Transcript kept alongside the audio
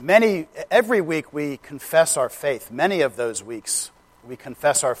Every week we confess our faith. Many of those weeks we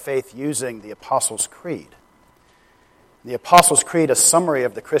confess our faith using the Apostles' Creed. The Apostles' Creed, a summary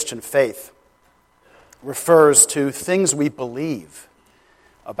of the Christian faith, refers to things we believe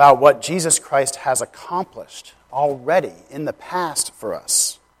about what Jesus Christ has accomplished already in the past for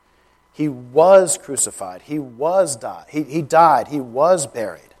us. He was crucified. He died. He was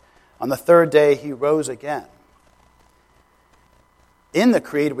buried. On the third day, he rose again. In the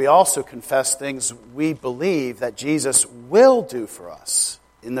Creed, we also confess things we believe that Jesus will do for us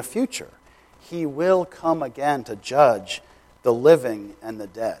in the future. He will come again to judge the living and the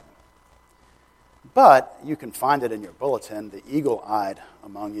dead. But, you can find it in your bulletin, the eagle-eyed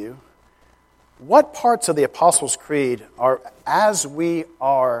among you, what parts of the Apostles' Creed are, as we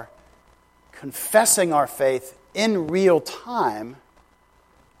are confessing our faith in real time,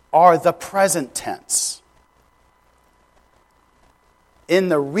 are the present tense? In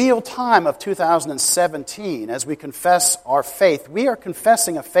the real time of 2017, as we confess our faith, we are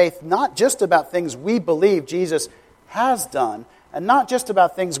confessing a faith not just about things we believe Jesus has done, and not just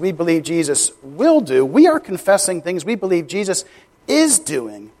about things we believe Jesus will do. We are confessing things we believe Jesus is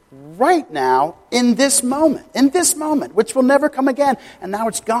doing right now in this moment, which will never come again. And now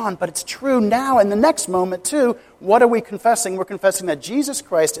it's gone, but it's true now in the next moment too. What are we confessing? We're confessing that Jesus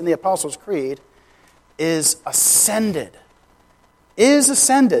Christ in the Apostles' Creed is ascended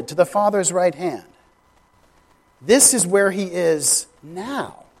to the Father's right hand. This is where he is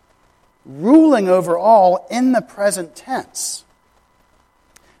now, ruling over all in the present tense.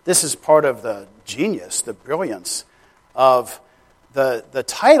 This is part of the genius, the brilliance of the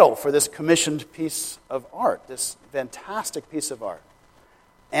title for this commissioned piece of art, this fantastic piece of art,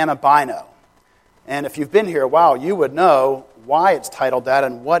 Anabaino. And if you've been here a while, you would know why it's titled that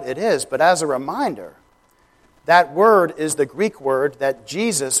and what it is. But as a reminder, that word is the Greek word that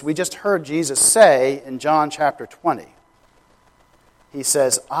we just heard Jesus say in John chapter 20. He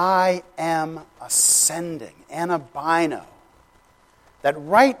says, I am ascending, Anabaino. That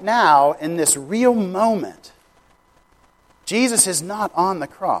right now, in this real moment, Jesus is not on the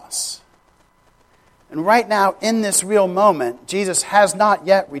cross. And right now, in this real moment, Jesus has not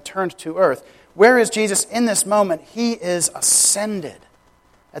yet returned to earth. Where is Jesus in this moment? He is ascended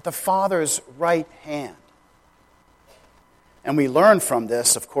at the Father's right hand. And we learn from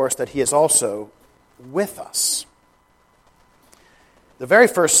this, of course, that he is also with us. The very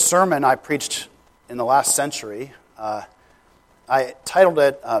first sermon I preached in the last century, I titled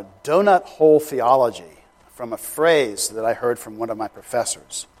it Donut Hole Theology, from a phrase that I heard from one of my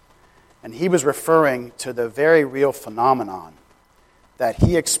professors. And he was referring to the very real phenomenon that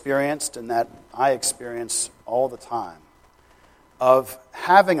he experienced and that I experience all the time of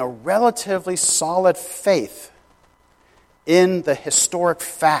having a relatively solid faith in the historic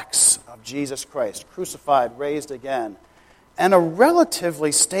facts of Jesus Christ, crucified, raised again, and a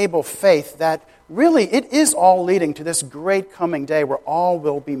relatively stable faith that really it is all leading to this great coming day where all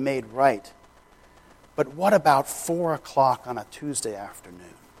will be made right. But what about 4 o'clock on a Tuesday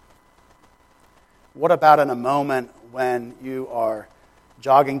afternoon? What about in a moment when you are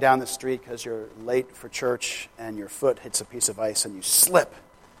jogging down the street because you're late for church and your foot hits a piece of ice and you slip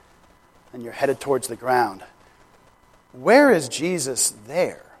and you're headed towards the ground? Where is Jesus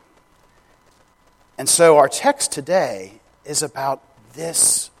there? And so our text today is about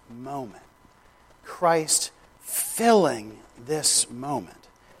this moment. Christ filling this moment.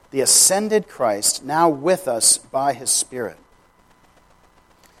 The ascended Christ now with us by his Spirit.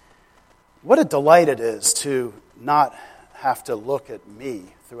 What a delight it is to not have to look at me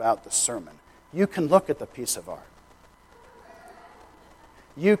throughout the sermon. You can look at the piece of art.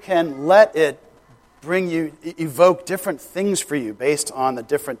 You can let it evoke different things for you based on the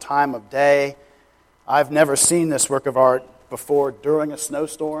different time of day. I've never seen this work of art before during a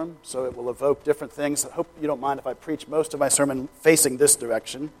snowstorm, so it will evoke different things. I hope you don't mind if I preach most of my sermon facing this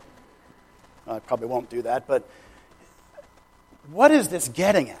direction. I probably won't do that, but what is this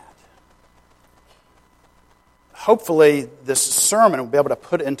getting at? Hopefully this sermon will be able to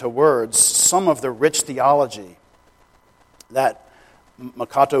put into words some of the rich theology that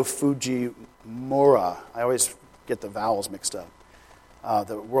Makoto Fujimura, I always get the vowels mixed up,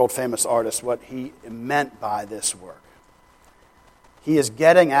 the world-famous artist, what he meant by this work. He is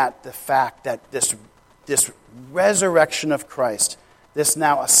getting at the fact that this resurrection of Christ, this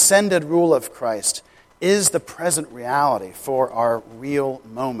now ascended rule of Christ, is the present reality for our real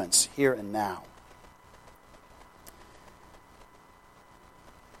moments here and now.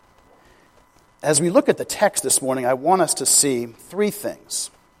 As we look at the text this morning, I want us to see three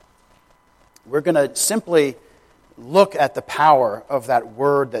things. We're going to simply look at the power of that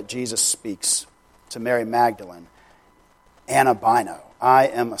word that Jesus speaks to Mary Magdalene, Anabaino, I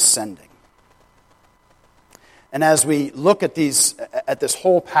am ascending. And as we look at this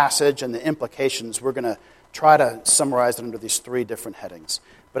whole passage and the implications, we're going to try to summarize it under these three different headings.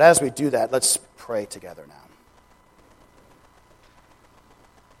 But as we do that, let's pray together now.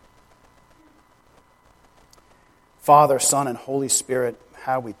 Father, Son, and Holy Spirit,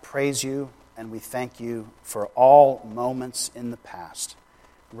 how we praise you and we thank you for all moments in the past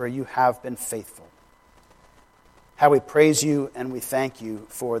where you have been faithful. How we praise you and we thank you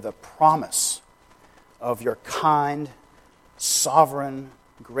for the promise of your kind, sovereign,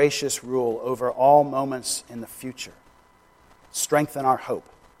 gracious rule over all moments in the future. Strengthen our hope.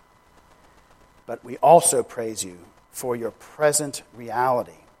 But we also praise you for your present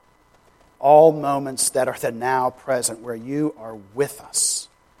reality. All moments that are the now present where you are with us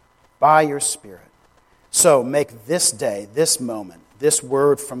by your Spirit. So make this day, this moment, this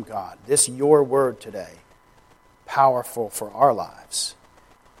word from God, this your word today, powerful for our lives.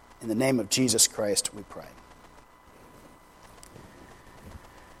 In the name of Jesus Christ, we pray.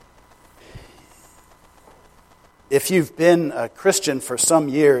 If you've been a Christian for some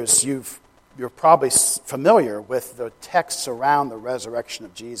years, you're probably familiar with the texts around the resurrection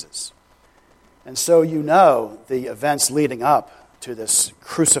of Jesus. And so you know the events leading up to this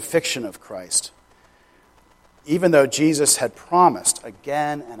crucifixion of Christ. Even though Jesus had promised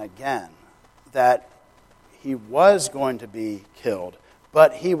again and again that he was going to be killed,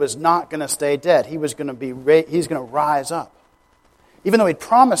 but he was not going to stay dead. He's going to rise up. Even though he'd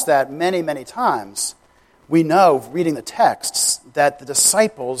promised that many, many times, we know, reading the texts, that the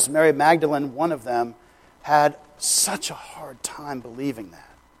disciples, Mary Magdalene, one of them, had such a hard time believing that.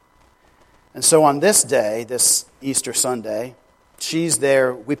 And so on this day, this Easter Sunday, she's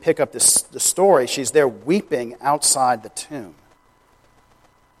there, we pick up the story, she's there weeping outside the tomb.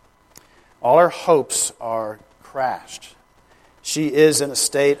 All her hopes are crashed. She is in a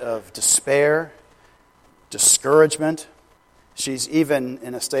state of despair, discouragement. She's even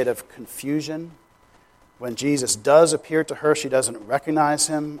in a state of confusion. When Jesus does appear to her, she doesn't recognize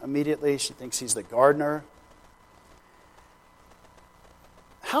him immediately. She thinks he's the gardener.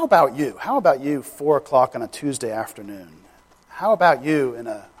 How about you? How about you 4 o'clock on a Tuesday afternoon? How about you in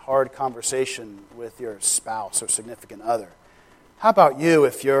a hard conversation with your spouse or significant other? How about you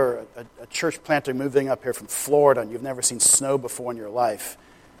if you're a church planter moving up here from Florida and you've never seen snow before in your life,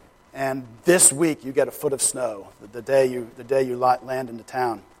 and this week you get a foot of snow the day you land into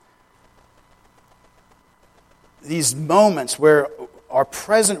town? These moments where our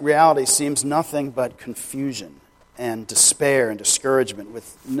present reality seems nothing but confusion and despair and discouragement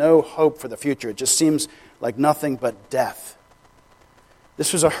with no hope for the future. It just seems like nothing but death.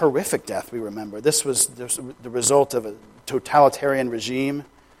 This was a horrific death, we remember. This was the result of a totalitarian regime,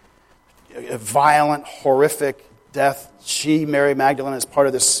 a violent, horrific death. She, Mary Magdalene, is part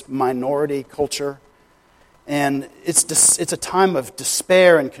of this minority culture. And it's a time of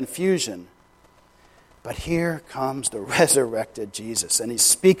despair and confusion. But here comes the resurrected Jesus, and he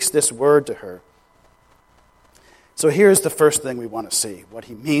speaks this word to her. So here's the first thing we want to see, what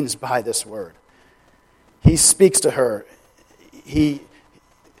he means by this word. He speaks to her. He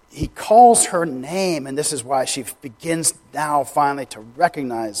calls her name, and this is why she begins now finally to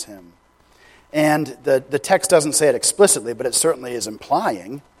recognize him. And the text doesn't say it explicitly, but it certainly is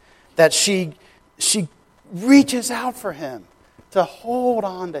implying that she reaches out for him, to hold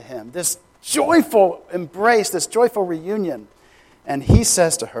on to him, this joyful embrace, this joyful reunion. And he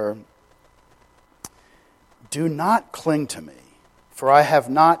says to her, "Do not cling to me, for I have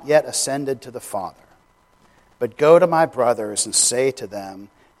not yet ascended to the Father. But go to my brothers and say to them,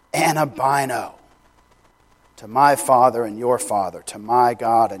 Anabaino, to my Father and your Father, to my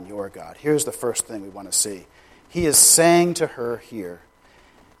God and your God." Here's the first thing we want to see. He is saying to her here,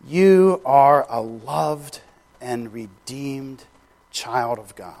 you are a loved and redeemed child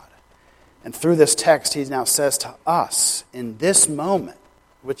of God. And through this text, he now says to us, in this moment,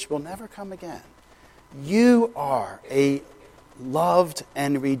 which will never come again, you are a loved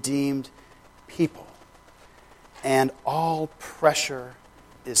and redeemed people. And all pressure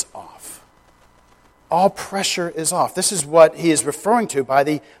is off. All pressure is off. This is what he is referring to by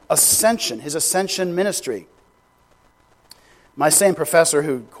the ascension, his ascension ministry. My same professor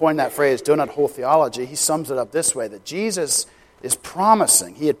who coined that phrase, donut hole theology, he sums it up this way, that Jesus is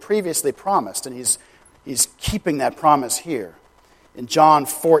promising. He had previously promised, and he's keeping that promise here. In John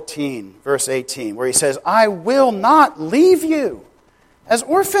 14, verse 18, where he says, I will not leave you as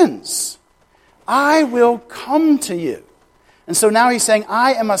orphans. I will come to you. And so now he's saying,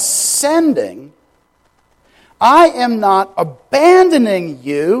 I am ascending. I am not abandoning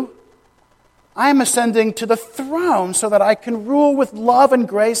you. I am ascending to the throne so that I can rule with love and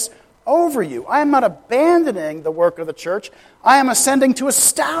grace over you. I am not abandoning the work of the church. I am ascending to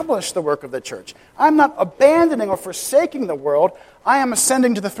establish the work of the church. I am not abandoning or forsaking the world. I am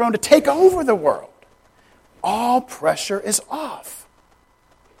ascending to the throne to take over the world. All pressure is off.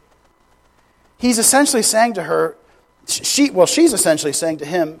 He's essentially saying to her, she's essentially saying to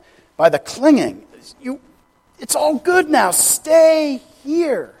him, by the clinging, it's all good now, stay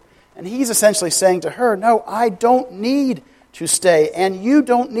here. And he's essentially saying to her, no, I don't need to stay, and you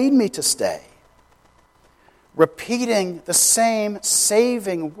don't need me to stay. Repeating the same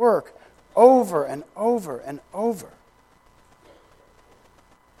saving work over and over and over.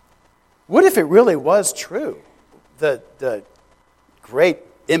 What if it really was true, the great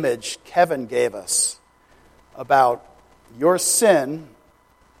image Kevin gave us about your sin,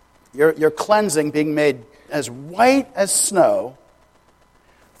 your cleansing being made as white as snow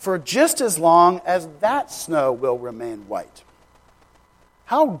for just as long as that snow will remain white?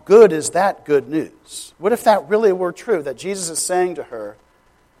 How good is that good news? What if that really were true, that Jesus is saying to her,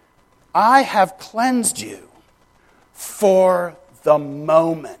 I have cleansed you for the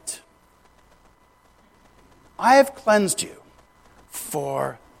moment. I have cleansed you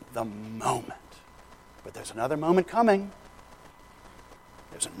for the moment. But there's another moment coming.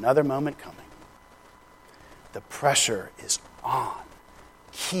 There's another moment coming. The pressure is on.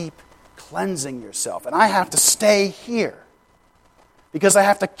 Keep cleansing yourself. And I have to stay here because I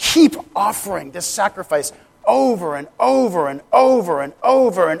have to keep offering this sacrifice over and over and over and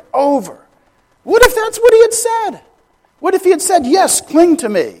over and over. What if that's what he had said? What if he had said, yes, cling to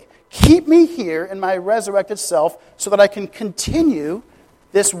me. Keep me here in my resurrected self so that I can continue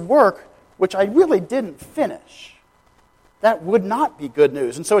this work which I really didn't finish. That would not be good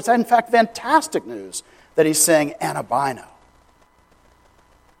news. And so it's in fact fantastic news that he's saying Anabaino.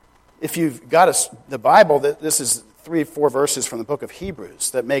 If you've got the Bible, this is 3-4 verses from the book of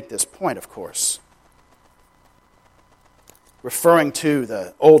Hebrews that make this point, of course. Referring to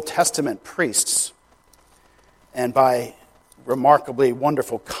the Old Testament priests, and by remarkably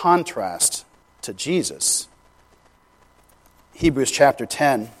wonderful contrast to Jesus. Hebrews chapter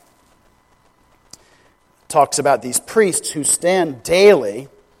 10 talks about these priests who stand daily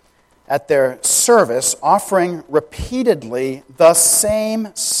at their service, offering repeatedly the same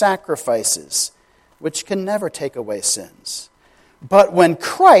sacrifices, which can never take away sins. But when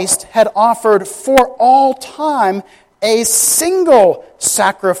Christ had offered for all time a single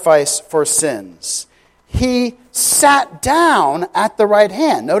sacrifice for sins, he sat down at the right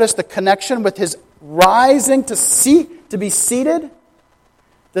hand. Notice the connection with his rising to be seated.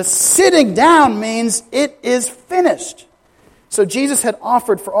 The sitting down means it is finished. So Jesus had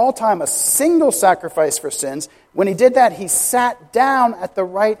offered for all time a single sacrifice for sins. When he did that, he sat down at the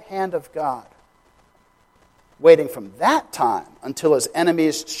right hand of God, waiting from that time until his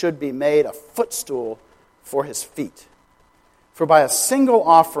enemies should be made a footstool for his feet. For by a single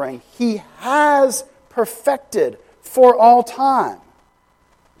offering, he has perfected for all time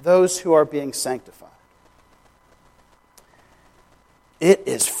those who are being sanctified. It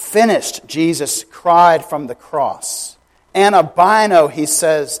is finished, Jesus cried from the cross. Anabaino, he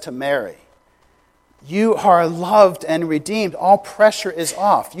says to Mary, you are loved and redeemed. All pressure is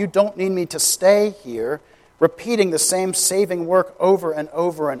off. You don't need me to stay here, repeating the same saving work over and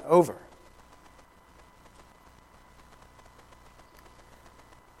over and over.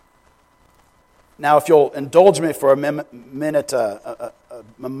 Now, if you'll indulge me for a minute, a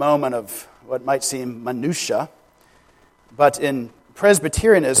moment of what might seem minutia, but in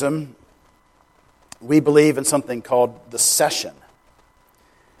Presbyterianism, we believe in something called the session.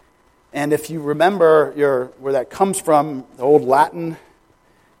 And if you remember where that comes from, the old Latin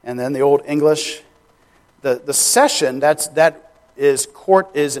and then the old English, the session, that is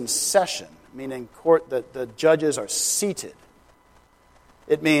court is in session, meaning the judges are seated.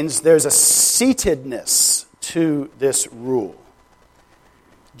 It means there's a seatedness to this rule.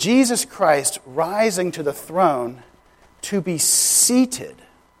 Jesus Christ rising to the throne to be seated,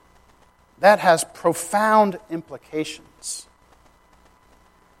 that has profound implications.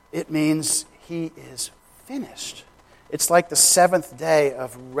 It means he is finished. It's like the seventh day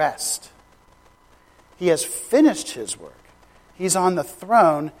of rest. He has finished his work. He's on the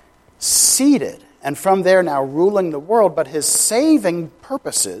throne, seated, and from there now ruling the world, but his saving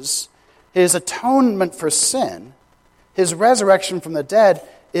purposes, his atonement for sin, his resurrection from the dead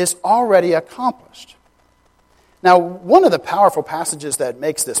is already accomplished. Now, one of the powerful passages that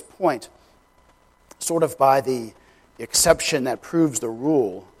makes this point, sort of by the exception that proves the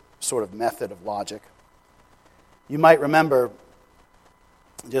rule sort of method of logic, You might remember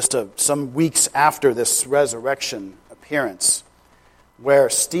just some weeks after this resurrection appearance, where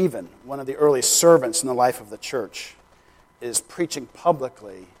Stephen, one of the early servants in the life of the church, is preaching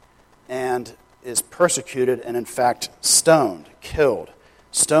publicly and is persecuted and in fact stoned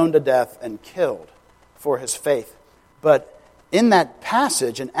to death and killed for his faith. But in that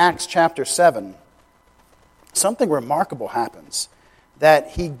passage in Acts chapter 7, something remarkable happens,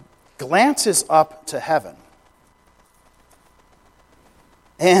 that he glances up to heaven.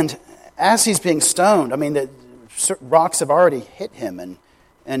 And as he's being stoned, the rocks have already hit him,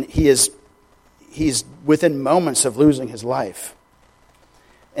 and he's within moments of losing his life.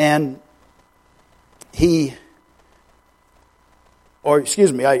 And I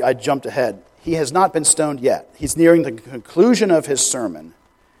jumped ahead. He has not been stoned yet. He's nearing the conclusion of his sermon,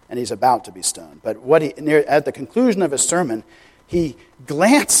 and he's about to be stoned. But at the conclusion of his sermon, he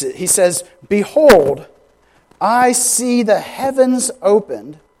glances, he says, "Behold, I see the heavens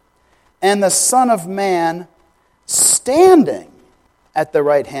opened, and the Son of Man standing at the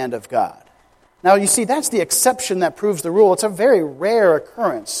right hand of God." Now, you see, that's the exception that proves the rule. It's a very rare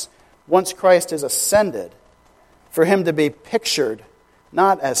occurrence, once Christ is ascended, for him to be pictured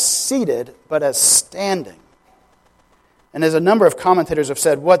not as seated, but as standing. And as a number of commentators have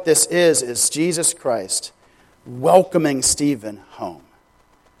said, what this is Jesus Christ welcoming Stephen home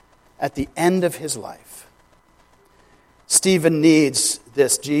at the end of his life. Stephen needs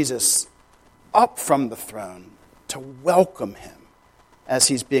this Jesus up from the throne to welcome him as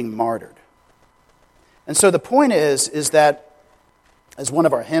he's being martyred. And so the point is that, as one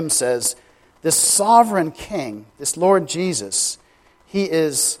of our hymns says, this sovereign King, this Lord Jesus, he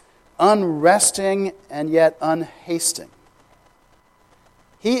is unresting and yet unhasting.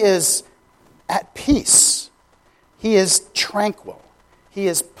 He is at peace. He is tranquil. He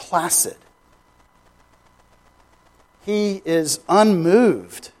is placid. He is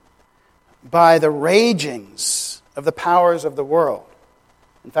unmoved by the ragings of the powers of the world.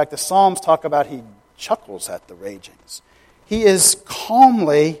 In fact, the Psalms talk about he chuckles at the ragings. He is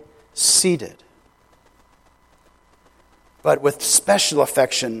calmly seated. But with special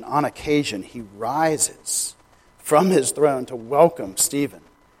affection, on occasion, he rises from his throne to welcome Stephen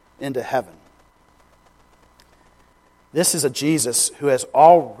into heaven. This is a Jesus who has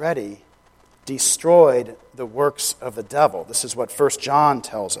already destroyed the works of the devil. This is what 1 John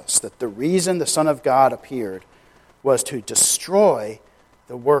tells us, that the reason the Son of God appeared was to destroy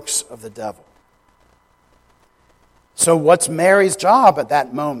the works of the devil. So what's Mary's job at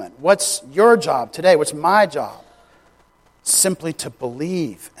that moment? What's your job today? What's my job? Simply to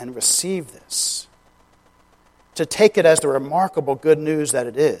believe and receive this. To take it as the remarkable good news that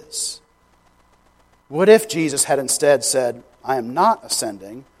it is. What if Jesus had instead said, "I am not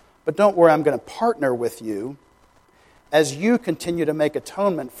ascending, but don't worry, I'm going to partner with you as you continue to make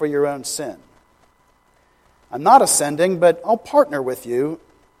atonement for your own sin. I'm not ascending, but I'll partner with you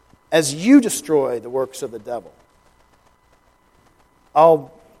as you destroy the works of the devil. I'm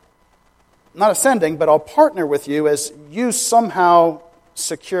not ascending, but I'll partner with you as you somehow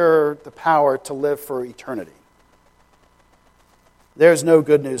secure the power to live for eternity." There's no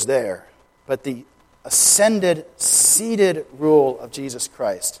good news there, but the ascended, seated rule of Jesus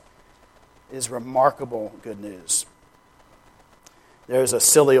Christ is remarkable good news. There's a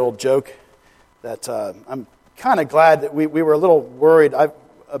silly old joke that I'm kind of glad that we were a little worried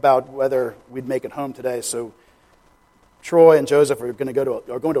about whether we'd make it home today. So Troy and Joseph are going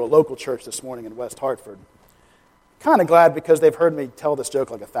to a local church this morning in West Hartford. Kind of glad because they've heard me tell this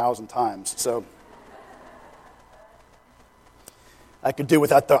joke like 1,000 times. So I could do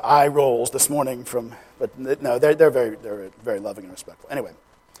without the eye rolls this morning but no, they're very loving and respectful. Anyway,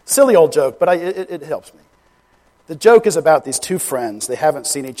 silly old joke, but it helps me. The joke is about these two friends. They haven't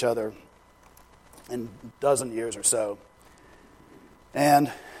seen each other in a dozen years or so.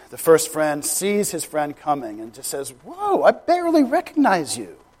 And the first friend sees his friend coming and just says, "Whoa, I barely recognize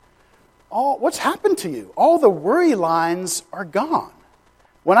you. What's happened to you? All the worry lines are gone.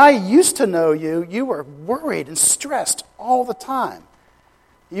 When I used to know you, you were worried and stressed all the time.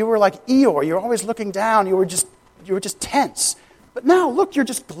 You were like Eeyore. You were always looking down. You were just tense. But now, look, you're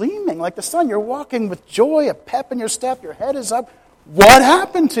just gleaming like the sun. You're walking with joy, a pep in your step. Your head is up. What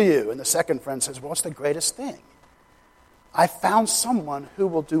happened to you?" And the second friend says, "Well, it's the greatest thing. I found someone who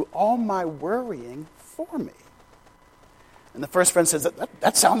will do all my worrying for me." And the first friend says,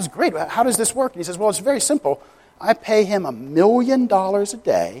 that sounds great. How does this work? And he says, "Well, it's very simple. I pay him $1 million a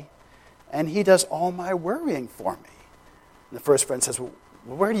day, and he does all my worrying for me." And the first friend says, "Well,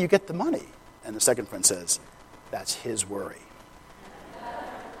 where do you get the money?" And the second friend says, "That's his worry."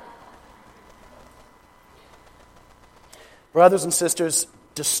 Brothers and sisters,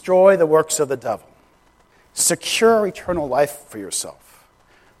 destroy the works of the devil. Secure eternal life for yourself.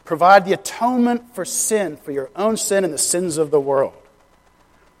 Provide the atonement for sin, for your own sin and the sins of the world.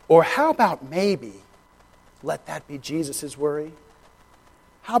 Or how about maybe let that be Jesus' worry?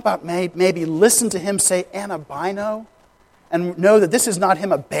 How about maybe listen to him say Anabaino and know that this is not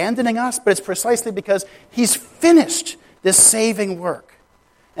him abandoning us, but it's precisely because he's finished this saving work.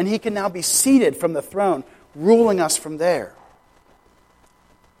 And he can now be seated from the throne, ruling us from there.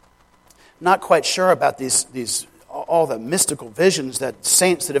 Not quite sure about these all the mystical visions that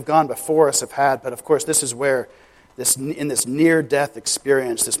saints that have gone before us have had, but of course this is where in this near-death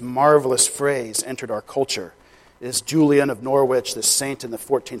experience, this marvelous phrase entered our culture. Is Julian of Norwich, this saint in the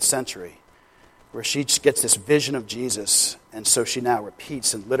 14th century, where she gets this vision of Jesus, and so she now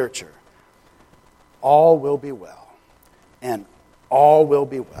repeats in literature, all will be well, and all will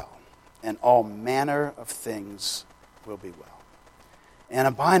be well, and all manner of things will be well.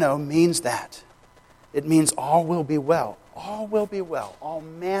 Anabaino means that. It means all will be well. All will be well. All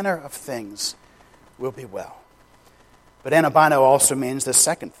manner of things will be well. But Anabaino also means the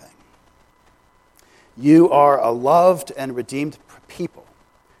second thing. You are a loved and redeemed people.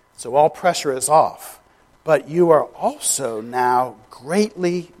 So all pressure is off. But you are also now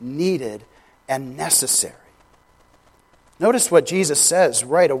greatly needed and necessary. Notice what Jesus says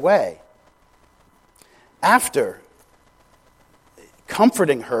right away. After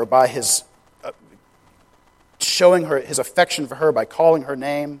comforting her by his showing her his affection for her by calling her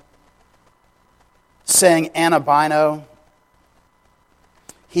name, saying Anabaino,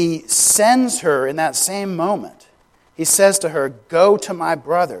 he sends her in that same moment. He says to her, go to my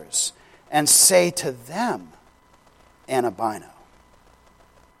brothers and say to them, Anabaino.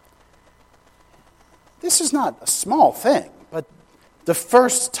 This is not a small thing, but the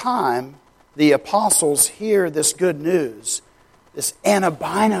first time the apostles hear this good news, this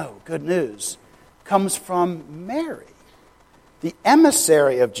Anabaino good news, comes from Mary, the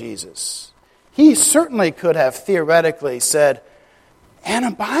emissary of Jesus. He certainly could have theoretically said,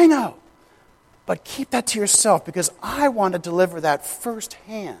 Anabaino, but keep that to yourself because I want to deliver that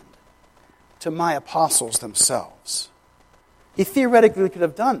firsthand to my apostles themselves. He theoretically could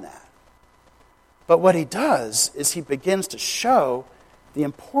have done that. But what he does is he begins to show the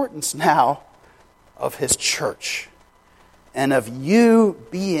importance now of his church and of you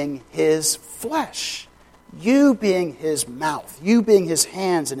being his flesh, you being his mouth, you being his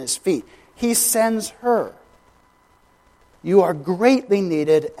hands and his feet. He sends her. You are greatly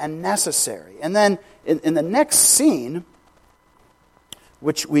needed and necessary. And then in the next scene,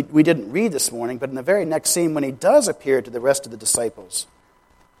 which we didn't read this morning, but in the very next scene when he does appear to the rest of the disciples,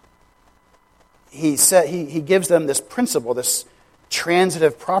 he gives them this principle, this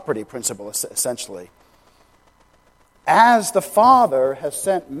transitive property principle, essentially. As the Father has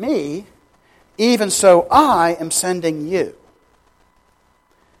sent me, even so I am sending you.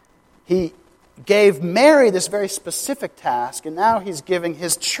 He gave Mary this very specific task, and now he's giving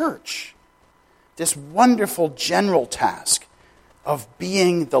his church this wonderful general task of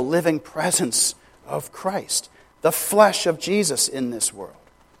being the living presence of Christ, the flesh of Jesus in this world.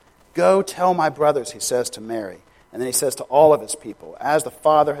 Go tell my brothers, he says to Mary. And then he says to all of his people, as the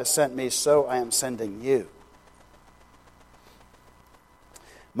Father has sent me, so I am sending you.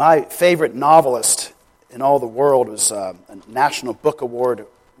 My favorite novelist in all the world was a National Book Award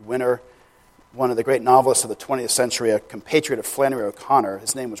winner, one of the great novelists of the 20th century, a compatriot of Flannery O'Connor.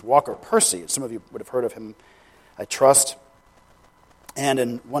 His name was Walker Percy. Some of you would have heard of him, I trust. And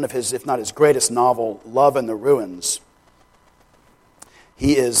in one of his, if not his greatest novel, Love in the Ruins,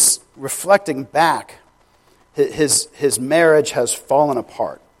 he is reflecting back. His marriage has fallen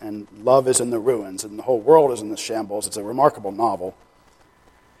apart, and love is in the ruins, and the whole world is in the shambles. It's a remarkable novel.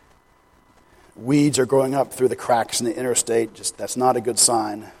 Weeds are growing up through the cracks in the interstate. That's not a good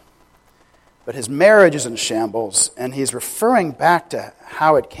sign. But his marriage is in shambles, and he's referring back to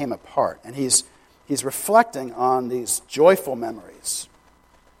how it came apart. And he's reflecting on these joyful memories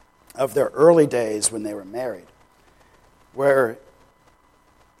of their early days when they were married, where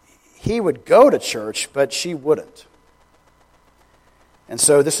he would go to church, but she wouldn't. And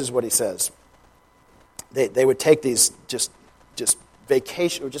so this is what he says. They would take these just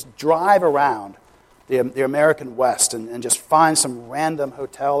vacation, or just drive around the American West and just find some random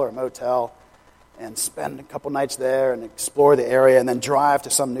hotel or motel and spend a couple nights there and explore the area and then drive to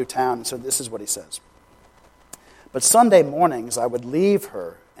some new town. And so this is what he says. But Sunday mornings I would leave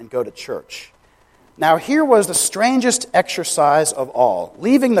her and go to church. Now here was the strangest exercise of all.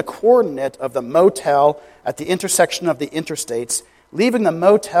 Leaving the coordinate of the motel at the intersection of the interstates, leaving the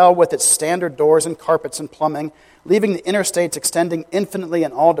motel with its standard doors and carpets and plumbing, leaving the interstates extending infinitely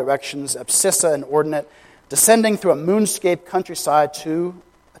in all directions, abscissa and ordinate, descending through a moonscape countryside to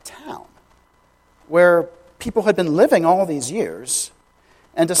a town where people had been living all these years,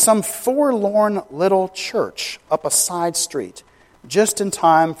 and to some forlorn little church up a side street, just in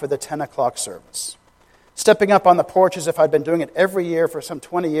time for the 10 o'clock service. Stepping up on the porch as if I'd been doing it every year for some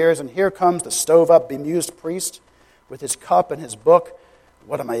 20 years, and here comes the stove-up, bemused priest with his cup and his book.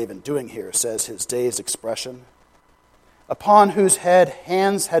 "What am I even doing here?" says his dazed expression. Upon whose head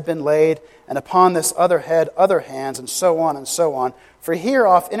hands had been laid, and upon this other head other hands, and so on and so on. For here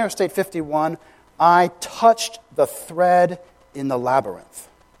off Interstate 51, I touched the thread in the labyrinth.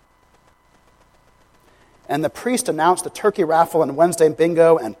 And the priest announced the turkey raffle and Wednesday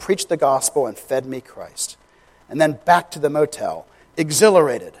bingo and preached the gospel and fed me Christ. And then back to the motel,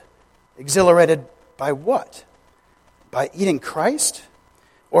 exhilarated. Exhilarated by what? By eating Christ?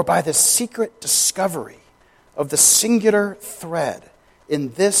 Or by the secret discovery of the singular thread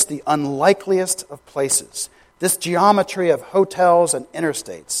in this, the unlikeliest of places, this geometry of hotels and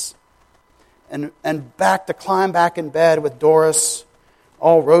interstates? And back to climb back in bed with Doris,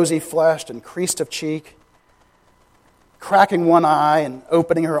 all rosy-fleshed and creased of cheek, cracking one eye and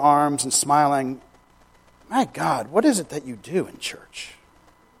opening her arms and smiling. "My God, what is it that you do in church?"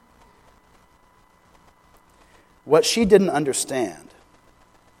 What she didn't understand,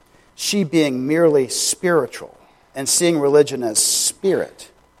 she being merely spiritual and seeing religion as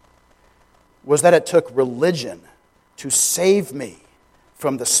spirit, was that it took religion to save me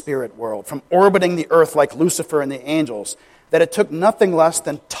from the spirit world, from orbiting the earth like Lucifer and the angels, that it took nothing less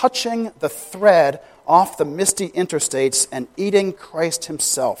than touching the thread off the misty interstates and eating Christ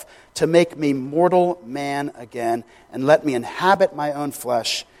himself to make me mortal man again and let me inhabit my own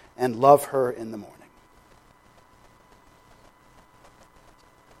flesh and love her in the morning.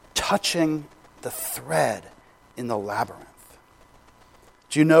 Touching the thread in the labyrinth.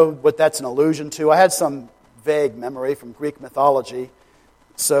 Do you know what that's an allusion to? I had some vague memory from Greek mythology.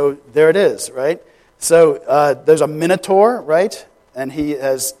 So there it is, right? So there's a minotaur, right? And he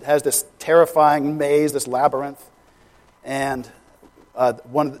has this terrifying maze, this labyrinth. And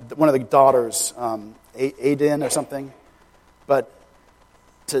one of the daughters, Aiden or something, but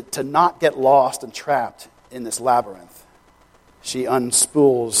to not get lost and trapped in this labyrinth, she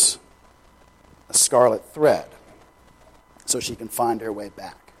unspools a scarlet thread so she can find her way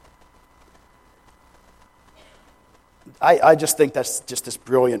back. I just think that's just this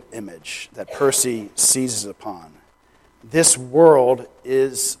brilliant image that Percy seizes upon. This world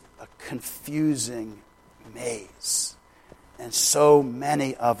is a confusing maze, and so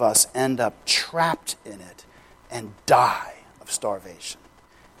many of us end up trapped in it and die of starvation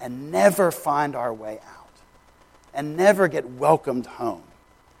and never find our way out and never get welcomed home.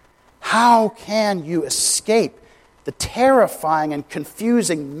 How can you escape the terrifying and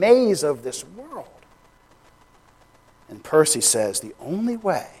confusing maze of this world? And Percy says the only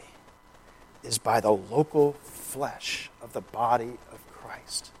way is by the local flesh of the body of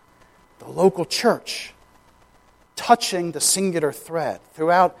Christ. The local church touching the singular thread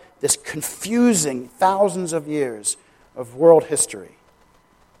throughout this confusing thousands of years of world history.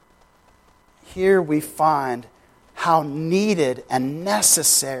 Here we find how needed and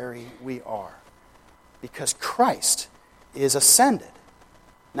necessary we are because Christ is ascended.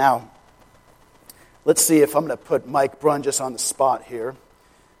 Now, let's see if I'm going to put Mike Brunges on the spot here.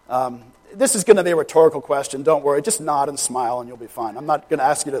 This is going to be a rhetorical question. Don't worry. Just nod and smile and you'll be fine. I'm not going to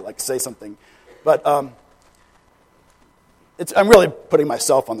ask you to say something. But I'm really putting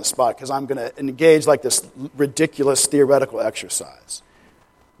myself on the spot because I'm going to engage this ridiculous theoretical exercise.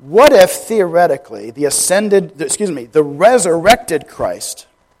 What if theoretically the resurrected Christ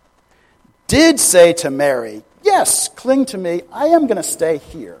did say to Mary, "Yes, cling to me. I am going to stay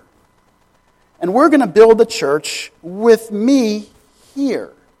here. And we're going to build the church with me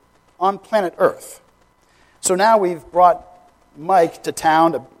here on planet Earth." So now we've brought Mike to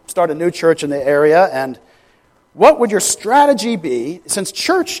town to start a new church in the area. And what would your strategy be, since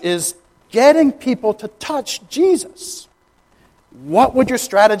church is getting people to touch Jesus? What would your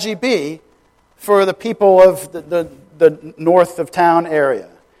strategy be for the people of the north of town area?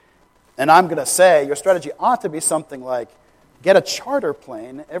 And I'm going to say your strategy ought to be something like, get a charter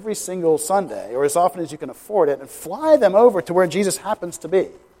plane every single Sunday, or as often as you can afford it, and fly them over to where Jesus happens to be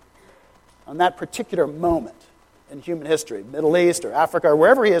on that particular moment in human history, Middle East or Africa or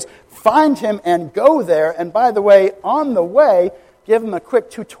wherever he is. Find him and go there. And by the way, on the way, give him a quick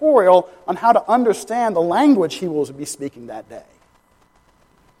tutorial on how to understand the language he will be speaking that day.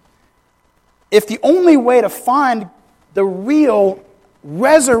 If the only way to find the real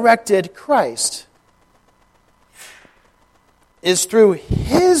resurrected Christ is through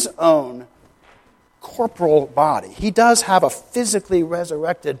his own corporal body. He does have a physically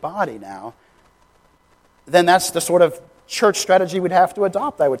resurrected body now. Then that's the sort of church strategy we'd have to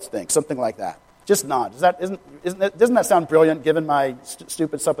adopt, I would think, something like that. Just nod. Doesn't that sound brilliant given my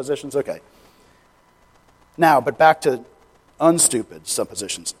stupid suppositions? Okay. Now, but back to unstupid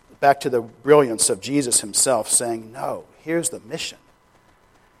suppositions. Back to the brilliance of Jesus himself saying, no, here's the mission.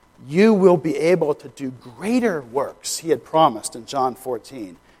 You will be able to do greater works, he had promised in John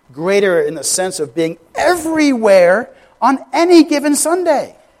 14. Greater in the sense of being everywhere on any given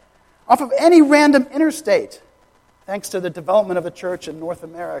Sunday, off of any random interstate, thanks to the development of the church in North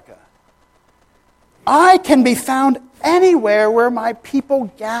America. I can be found anywhere where my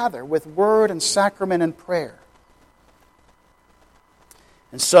people gather with word and sacrament and prayer.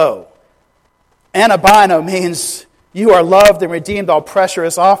 And so, Anabaino means you are loved and redeemed, all pressure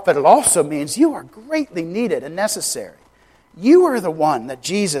is off, but it also means you are greatly needed and necessary. You are the one that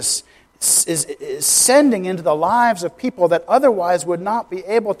Jesus is sending into the lives of people that otherwise would not be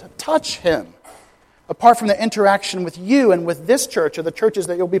able to touch him, apart from the interaction with you and with this church or the churches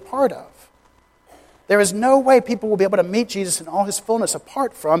that you'll be part of. There is no way people will be able to meet Jesus in all his fullness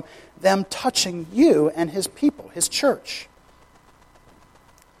apart from them touching you and his people, his church.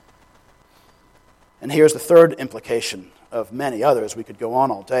 And here's the third implication of many others. We could go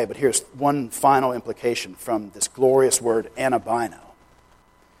on all day, but here's one final implication from this glorious word, Anabaino.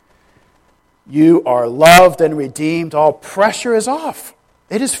 You are loved and redeemed. All pressure is off.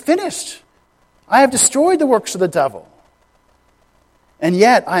 It is finished. I have destroyed the works of the devil. And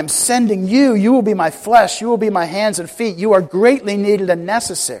yet, I am sending you. You will be my flesh. You will be my hands and feet. You are greatly needed and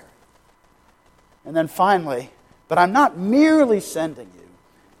necessary. And then finally, but I'm not merely sending you.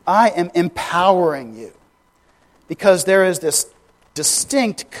 I am empowering you. Because there is this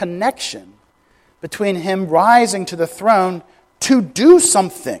distinct connection between him rising to the throne to do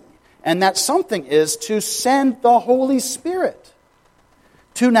something. And that something is to send the Holy Spirit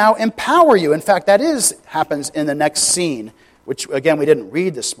to now empower you. In fact, that happens in the next scene, which, again, we didn't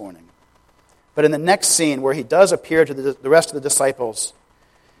read this morning. But in the next scene, where he does appear to the rest of the disciples,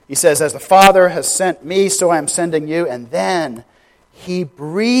 he says, as the Father has sent me, so I am sending you. And then he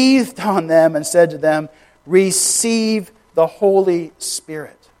breathed on them and said to them, receive the Holy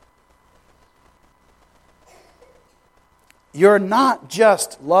Spirit. You're not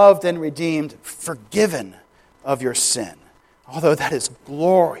just loved and redeemed, forgiven of your sin, although that is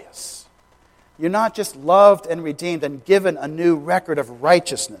glorious. You're not just loved and redeemed and given a new record of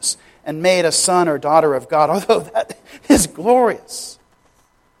righteousness and made a son or daughter of God, although that is glorious.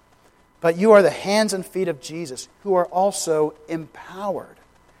 But you are the hands and feet of Jesus, who are also empowered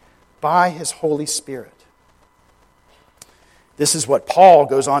by his Holy Spirit. This is what Paul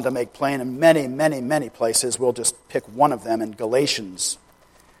goes on to make plain in many, many, many places. We'll just pick one of them in Galatians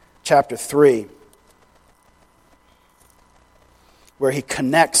chapter 3, where he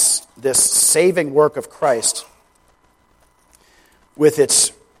connects this saving work of Christ with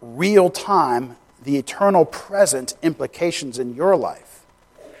its real-time, the eternal present implications in your life.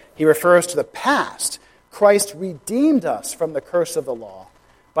 He refers to the past. Christ redeemed us from the curse of the law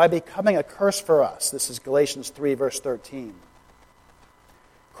by becoming a curse for us. This is Galatians 3, verse 13.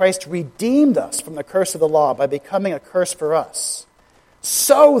 Christ redeemed us from the curse of the law by becoming a curse for us,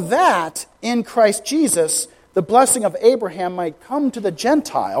 so that in Christ Jesus the blessing of Abraham might come to the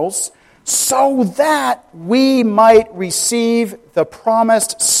Gentiles, so that we might receive the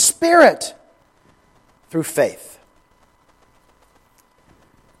promised Spirit through faith.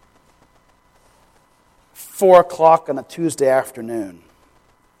 4 o'clock on a Tuesday afternoon,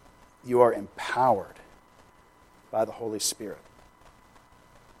 you are empowered by the Holy Spirit.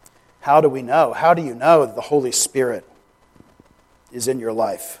 How do we know? How do you know that the Holy Spirit is in your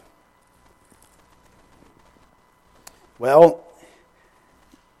life? Well,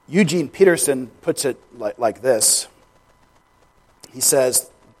 Eugene Peterson puts it like this. He says,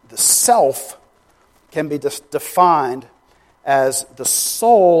 the self can be defined as the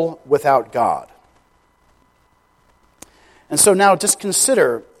soul without God. And so now just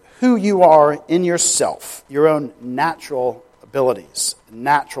consider who you are in yourself, your own natural abilities,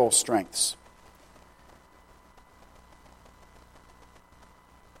 natural strengths.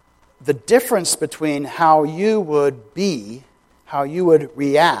 The difference between how you would be, how you would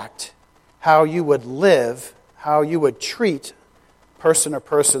react, how you would live, how you would treat person or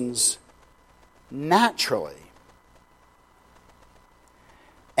persons naturally,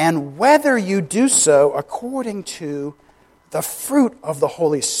 and whether you do so according to the fruit of the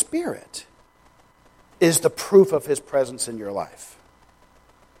Holy Spirit is the proof of his presence in your life.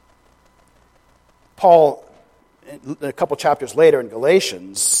 Paul, a couple chapters later in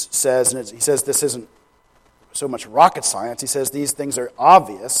Galatians, says, and he says this isn't so much rocket science, he says these things are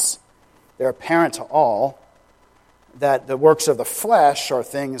obvious, they're apparent to all, that the works of the flesh are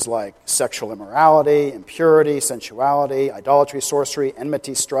things like sexual immorality, impurity, sensuality, idolatry, sorcery,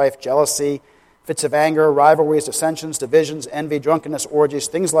 enmity, strife, jealousy, fits of anger, rivalries, dissensions, divisions, envy, drunkenness, orgies,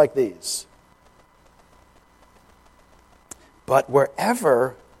 things like these. But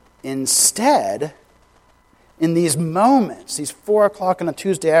wherever instead, in these moments, these 4 o'clock on a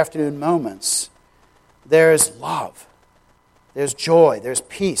Tuesday afternoon moments, there's love, there's joy, there's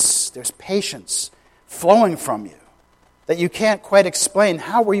peace, there's patience flowing from you that you can't quite explain.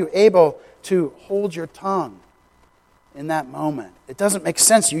 How were you able to hold your tongue in that moment? It doesn't make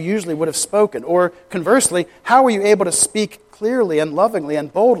sense. You usually would have spoken. Or conversely, how were you able to speak clearly and lovingly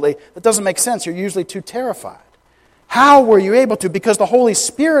and boldly? That doesn't make sense. You're usually too terrified. How were you able to? Because the Holy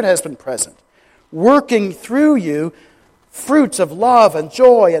Spirit has been present, working through you fruits of love and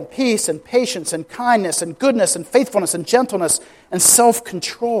joy and peace and patience and kindness and goodness and faithfulness and gentleness and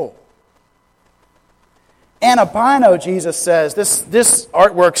self-control. Anabaino, Jesus says, this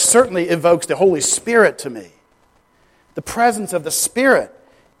artwork certainly evokes the Holy Spirit to me. The presence of the Spirit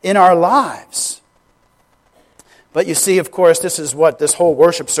in our lives. But you see, of course, this is what this whole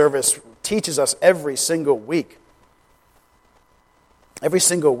worship service teaches us every single week. Every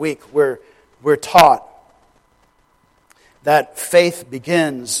single week we're taught that faith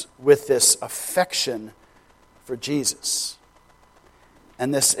begins with this affection for Jesus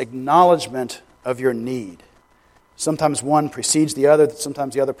and this acknowledgement of your need. Sometimes one precedes the other,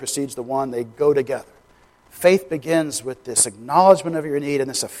 sometimes the other precedes the one. They go together. Faith begins with this acknowledgement of your need and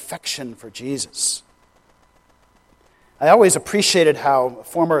this affection for Jesus. I always appreciated how a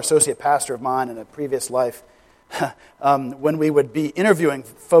former associate pastor of mine in a previous life, when we would be interviewing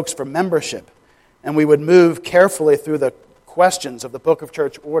folks for membership, and we would move carefully through the questions of the Book of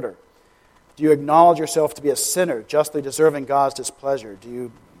Church Order. Do you acknowledge yourself to be a sinner, justly deserving God's displeasure? Do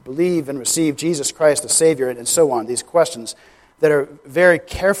you believe and receive Jesus Christ as Savior? And so on. These questions that are very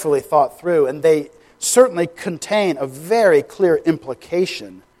carefully thought through, and they certainly contain a very clear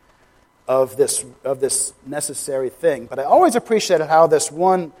implication of this necessary thing. But I always appreciated how this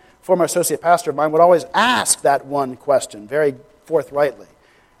one former associate pastor of mine would always ask that one question very forthrightly.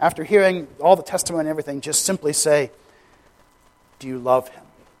 After hearing all the testimony and everything, just simply say, do you love him?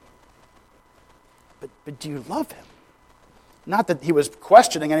 But do you love him? Not that he was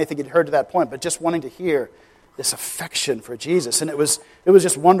questioning anything he'd heard to that point, but just wanting to hear this affection for Jesus. And it was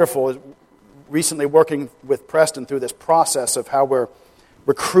just wonderful recently working with Preston through this process of how we're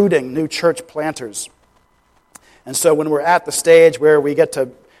recruiting new church planters. And so when we're at the stage where we get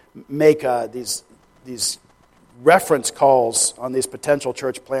to make these reference calls on these potential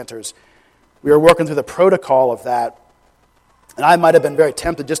church planters, we were working through the protocol of that. And I might have been very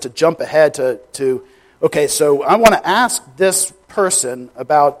tempted just to jump ahead to okay, so I want to ask this person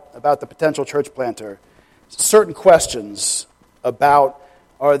about the potential church planter certain questions about,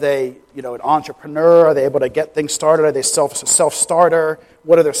 are they, an entrepreneur? Are they able to get things started? Are they self-starter?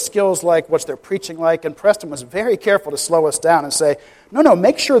 What are their skills like? What's their preaching like? And Preston was very careful to slow us down and say, no,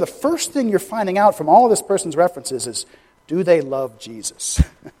 make sure the first thing you're finding out from all of this person's references is, do they love Jesus?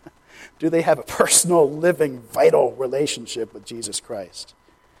 Do they have a personal, living, vital relationship with Jesus Christ?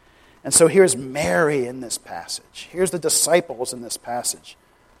 And so here's Mary in this passage. Here's the disciples in this passage.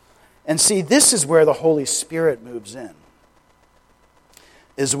 And see, this is where the Holy Spirit moves in.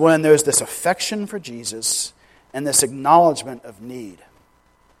 Is when there's this affection for Jesus and this acknowledgement of need.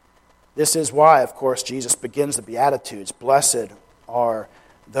 This is why, of course, Jesus begins the Beatitudes. Blessed are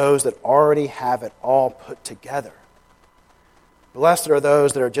those that already have it all put together. Blessed are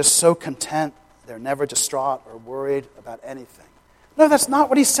those that are just so content, they're never distraught or worried about anything. No, that's not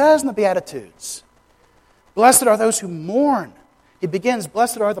what he says in the Beatitudes. Blessed are those who mourn. He begins,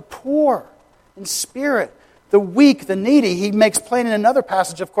 blessed are the poor in spirit, the weak, the needy. He makes plain in another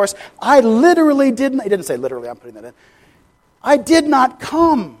passage, of course, he didn't say literally, I'm putting that in. I did not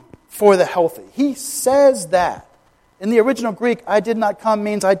come for the healthy. He says that. In the original Greek, I did not come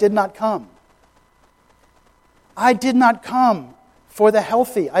means I did not come. I did not come for the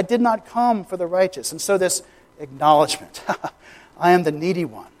healthy. I did not come for the righteous. And so this acknowledgement, I am the needy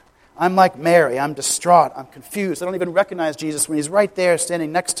one. I'm like Mary. I'm distraught. I'm confused. I don't even recognize Jesus when he's right there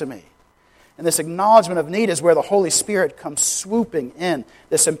standing next to me. And this acknowledgement of need is where the Holy Spirit comes swooping in,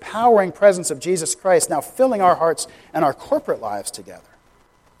 this empowering presence of Jesus Christ now filling our hearts and our corporate lives together.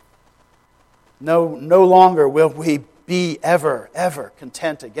 No longer will we be ever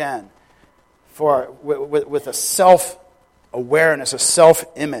content again, with a self-awareness, a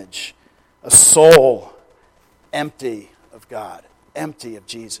self-image, a soul empty of God, empty of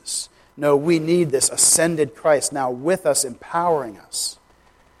Jesus. No, we need this ascended Christ now with us, empowering us.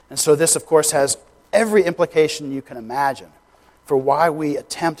 And so this, of course, has every implication you can imagine for why we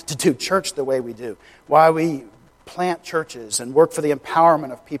attempt to do church the way we do, why we plant churches and work for the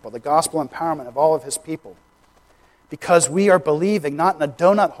empowerment of people, the gospel empowerment of all of His people. Because we are believing not in a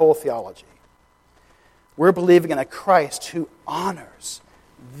donut hole theology. We're believing in a Christ who honors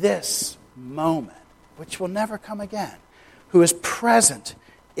this moment, which will never come again, who is present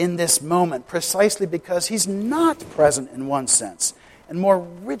in this moment precisely because He's not present in one sense, and more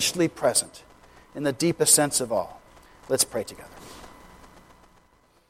richly present in the deepest sense of all. Let's pray together.